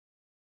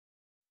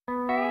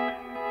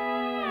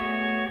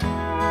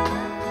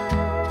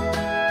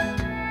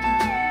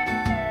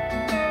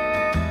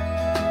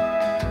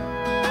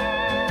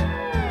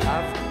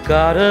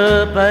Got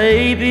a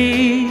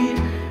baby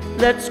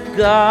that's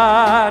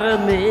got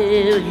 $1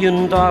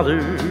 million.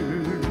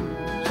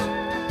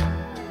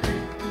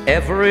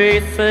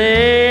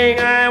 Everything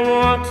I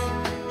want,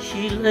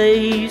 she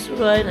lays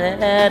right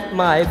at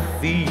my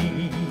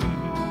feet.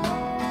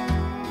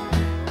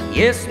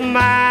 Yes,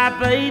 my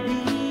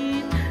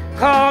baby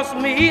calls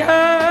me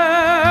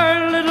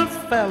her little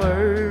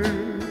feller,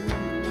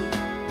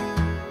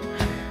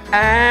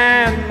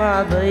 and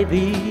my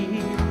baby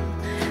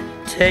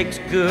takes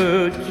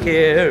good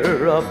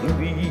care of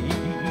me.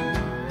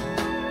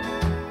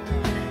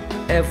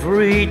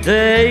 Every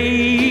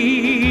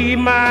day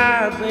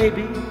my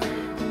baby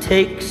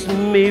takes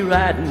me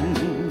riding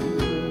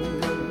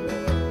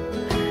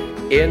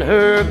in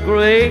her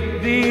great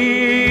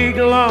big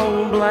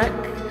long black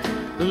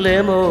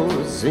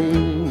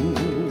limousine.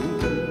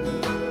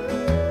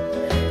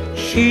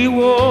 She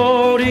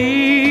won't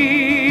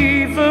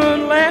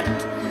even let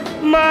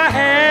my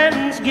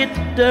hands get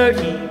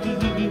dirty.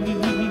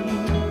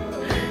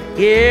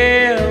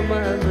 Yeah,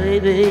 my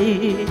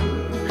baby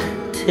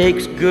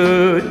takes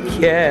good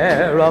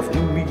care of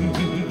me.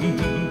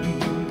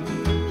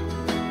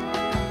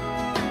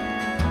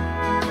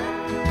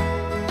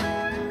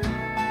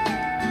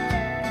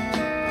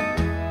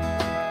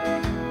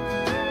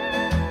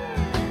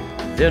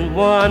 Then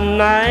one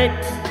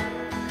night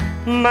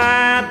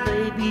my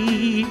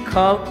baby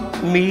caught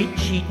me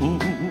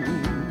cheating,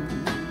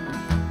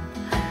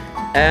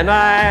 and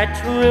I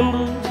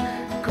trembled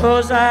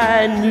 'cause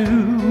I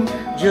knew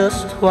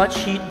just what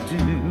she'd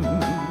do.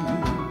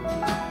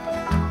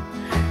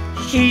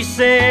 She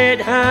said,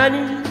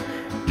 honey,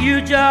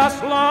 you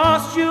just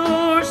lost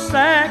your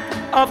sack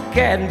of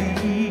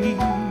candy,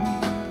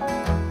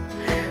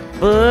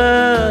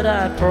 but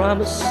I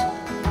promise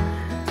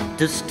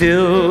to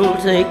still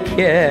take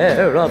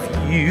care of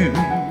you.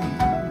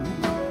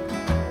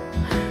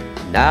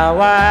 Now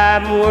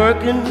I'm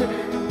working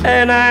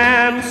and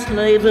I'm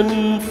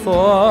slaving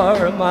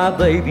for my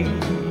baby,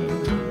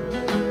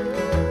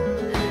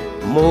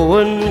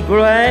 mowing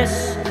grass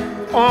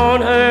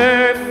on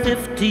her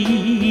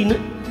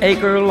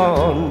 15-acre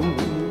lawn.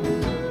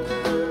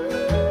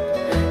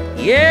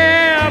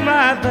 Yeah,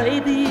 my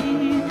baby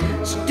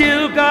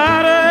still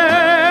got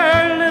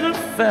her little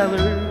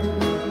feather,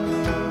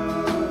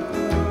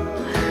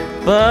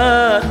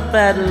 but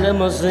that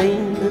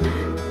limousine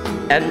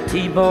and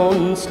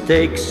T-bone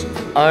steaks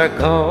are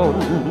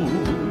gone.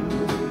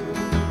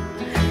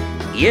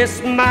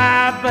 Yes,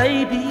 my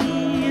baby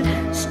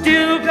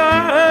still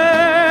got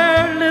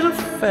her little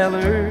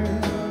feller.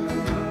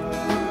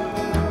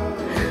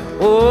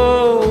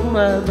 Oh,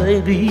 my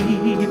baby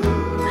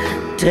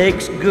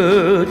takes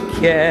good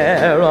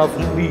care of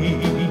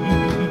me.